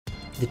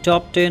The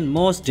top 10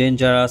 most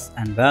dangerous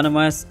and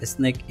venomous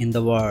snake in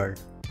the world.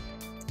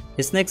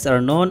 Snakes are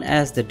known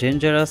as the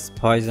dangerous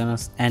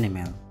poisonous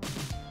animal.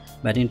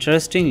 But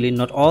interestingly,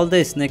 not all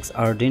the snakes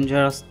are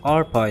dangerous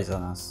or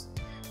poisonous.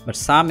 But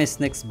some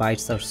snakes'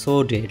 bites are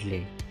so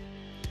deadly.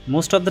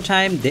 Most of the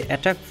time they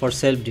attack for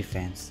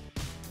self-defense.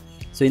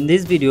 So in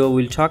this video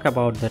we'll talk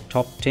about the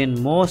top 10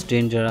 most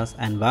dangerous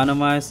and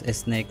venomous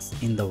snakes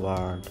in the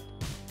world.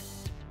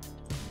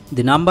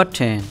 The number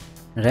 10.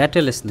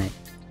 Rattlesnake.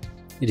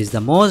 It is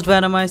the most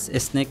venomous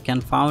snake can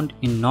found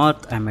in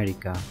North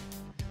America.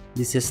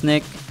 These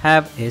snakes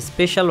have a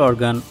special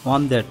organ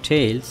on their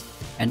tails,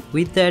 and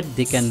with that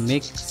they can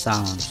make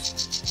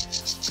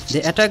sounds.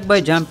 They attack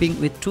by jumping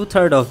with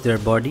 2/3 of their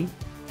body,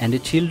 and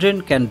the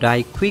children can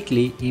die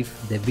quickly if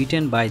they are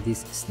bitten by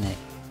this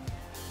snake.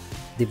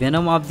 The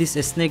venom of this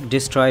snake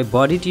destroys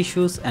body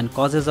tissues and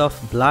causes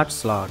of blood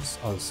clots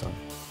also.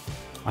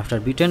 After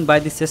bitten by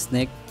this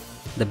snake,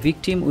 the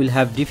victim will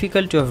have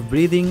difficulty of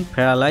breathing,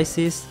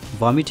 paralysis,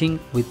 vomiting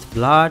with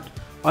blood,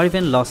 or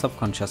even loss of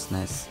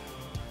consciousness.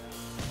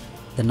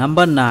 The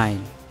number 9.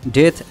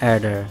 Death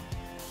adder.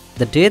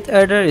 The death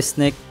adder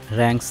snake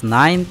ranks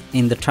 9th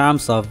in the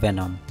terms of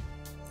venom.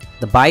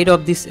 The bite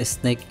of this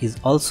snake is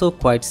also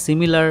quite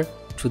similar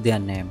to their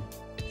name.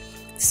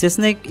 This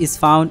snake is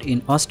found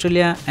in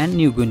Australia and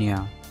New Guinea.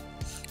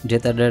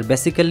 Death adder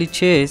basically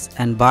chase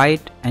and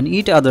bite and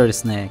eat other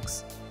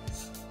snakes.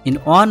 In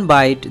one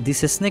bite, this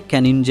snake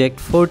can inject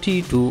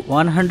 40 to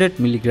 100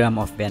 mg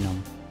of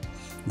venom.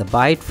 The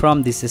bite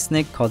from this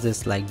snake causes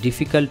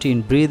difficulty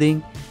in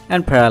breathing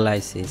and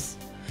paralysis,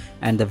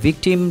 and the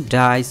victim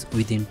dies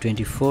within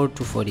 24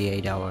 to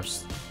 48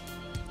 hours.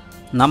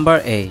 Number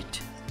 8.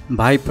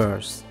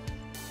 Vipers.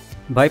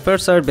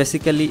 Vipers are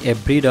basically a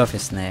breed of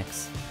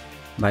snakes.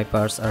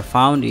 Vipers are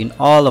found in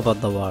all over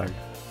the world.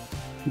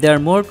 They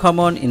are more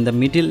common in the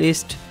Middle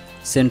East,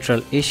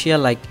 Central Asia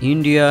like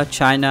India,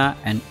 China,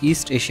 and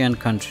East Asian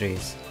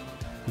countries.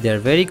 They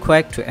are very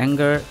quick to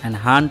anger and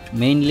hunt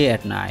mainly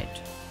at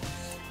night.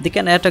 They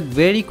can attack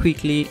very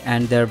quickly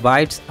and their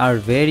bites are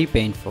very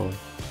painful.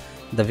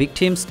 The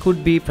victims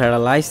could be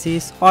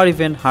paralysis or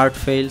even heart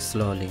fail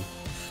slowly.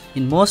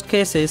 In most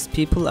cases,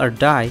 people are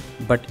die,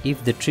 but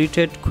if they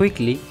treated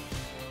quickly,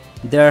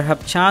 they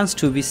have chance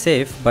to be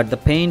safe, but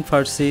the pain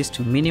persists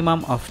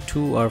minimum of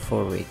 2 or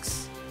 4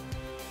 weeks.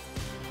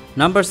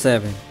 Number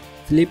 7.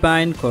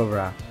 Philippine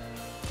Cobra.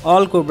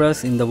 All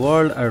cobras in the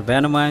world are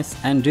venomous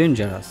and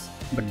dangerous,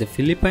 but the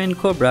Philippine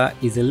Cobra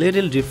is a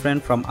little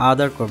different from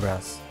other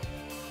cobras.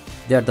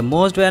 They are the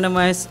most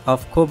venomous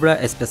of cobra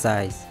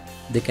species.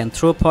 They can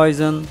throw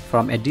poison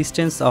from a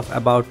distance of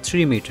about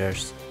 3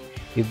 meters.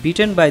 If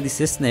bitten by this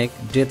snake,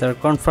 death are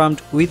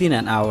confirmed within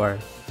an hour.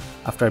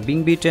 After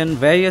being bitten,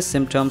 various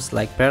symptoms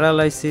like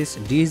paralysis,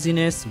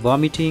 dizziness,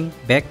 vomiting,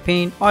 back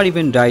pain, or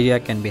even diarrhea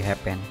can be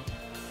happen.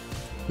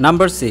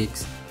 Number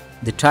 6.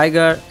 The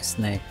tiger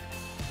snake.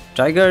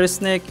 Tiger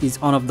snake is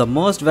one of the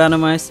most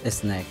venomous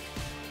snake.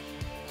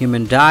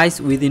 Human dies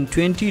within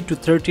 20 to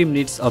 30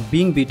 minutes of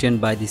being bitten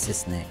by this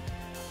snake.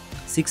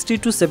 60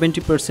 to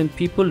 70%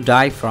 people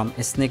die from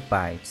snake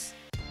bites.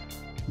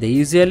 They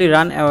usually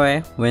run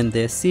away when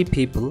they see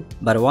people,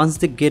 but once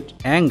they get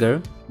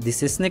anger,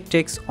 this snake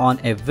takes on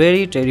a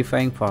very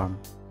terrifying form.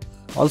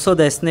 Also,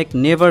 the snake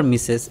never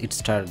misses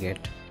its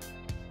target.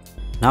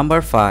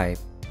 Number 5.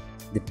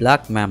 The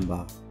black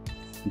mamba.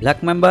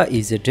 Black mamba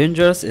is a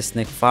dangerous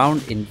snake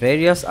found in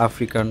various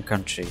African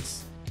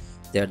countries.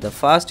 They are the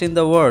first in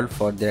the world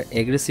for their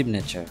aggressive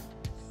nature.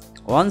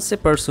 Once a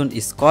person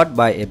is caught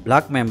by a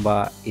black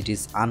mamba, it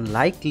is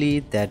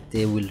unlikely that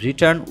they will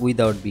return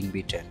without being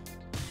bitten.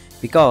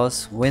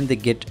 Because when they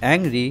get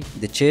angry,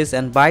 they chase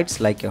and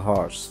bites like a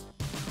horse.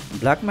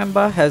 Black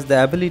mamba has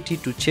the ability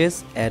to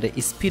chase at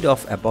a speed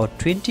of about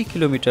 20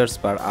 km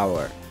per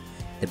hour.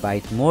 They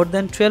bite more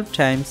than 12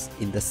 times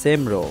in the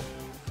same row.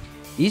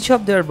 Each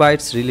of their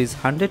bites release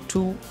 100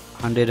 to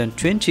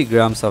 120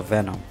 grams of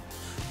venom,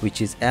 which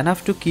is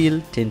enough to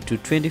kill 10 to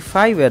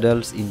 25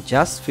 adults in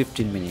just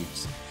 15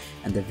 minutes,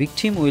 and the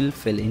victim will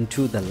fall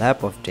into the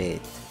lap of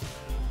death.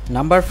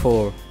 Number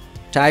 4.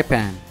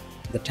 Taipan.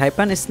 The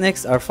taipan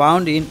snakes are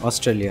found in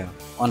Australia.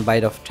 One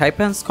bite of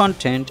taipan's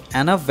contains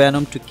enough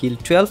venom to kill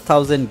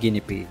 12,000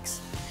 guinea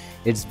pigs.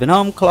 Its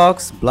venom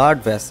clogs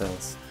blood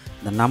vessels.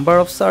 The number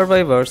of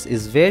survivors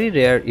is very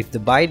rare if they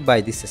bite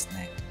by this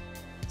snake.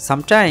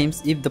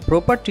 Sometimes, if the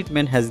proper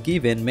treatment has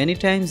given, many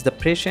times the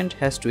patient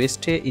has to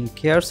stay in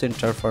care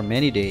center for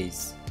many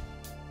days.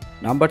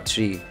 Number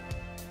 3.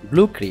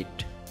 Blue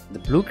krit. The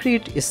blue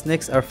krit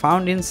snakes are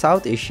found in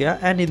South Asia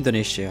and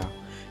Indonesia.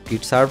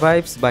 It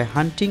survives by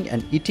hunting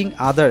and eating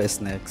other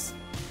snakes.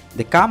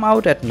 They come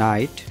out at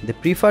night. They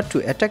prefer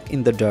to attack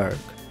in the dark.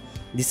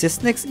 These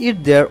snakes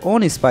eat their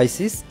own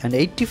species, and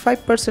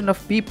 85%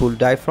 of people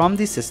die from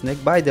this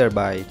snake by their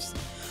bites.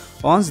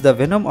 Once the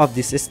venom of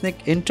this snake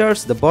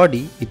enters the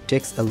body, it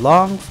takes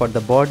long for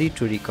the body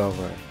to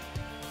recover.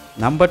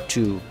 Number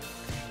 2.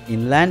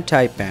 Inland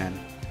Taipan.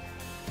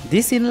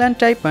 This Inland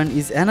Taipan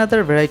is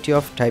another variety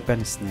of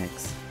taipan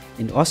snakes.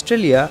 In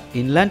Australia,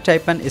 Inland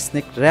Taipan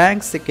snake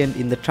ranks second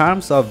in the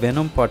terms of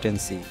venom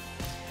potency.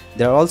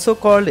 They are also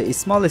called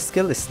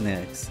small-scale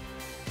snakes.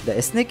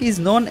 The snake is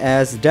known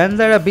as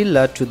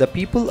Dandarabilla to the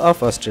people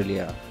of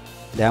Australia.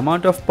 The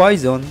amount of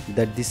poison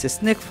that this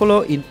snake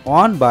follows in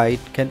one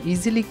bite can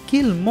easily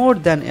kill more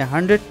than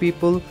 100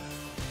 people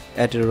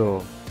at a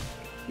row.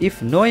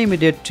 If no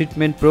immediate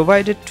treatment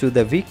provided to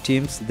the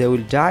victims, they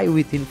will die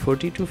within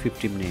 40 to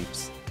 50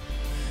 minutes.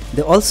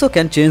 They also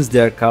can change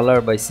their color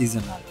by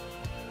seasonal.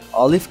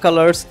 Olive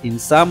colors in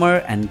summer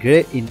and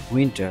grey in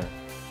winter.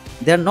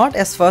 They are not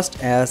as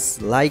fast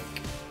as like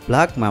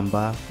black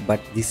mamba,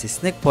 but this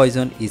snake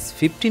poison is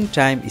 15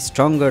 times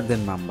stronger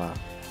than mamba.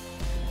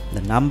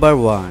 The number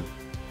 1.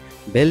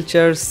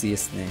 Belcher sea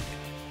snake.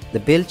 The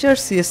Belcher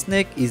sea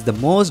snake is the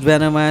most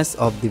venomous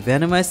of the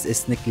venomous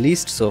snake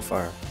list so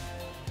far.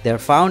 They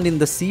are found in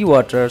the sea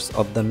waters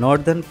of the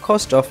northern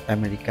coast of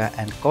America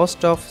and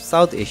coast of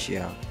South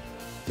Asia.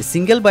 A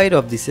single bite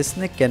of this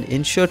snake can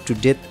ensure to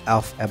death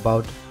of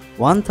about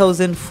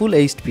 1000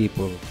 full-aged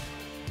people.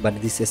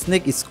 But this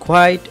snake is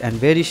quiet and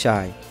very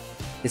shy,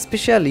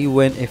 especially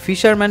when a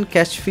fisherman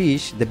catch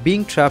fish, they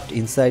being trapped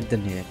inside the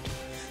net.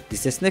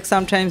 These snakes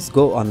sometimes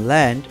go on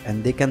land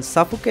and they can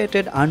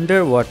suffocate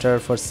underwater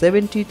for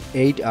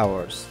 78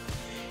 hours.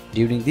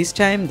 During this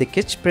time, they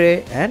catch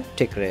prey and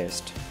take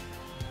rest.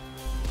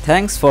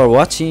 Thanks for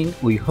watching.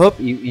 We hope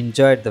you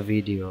enjoyed the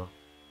video.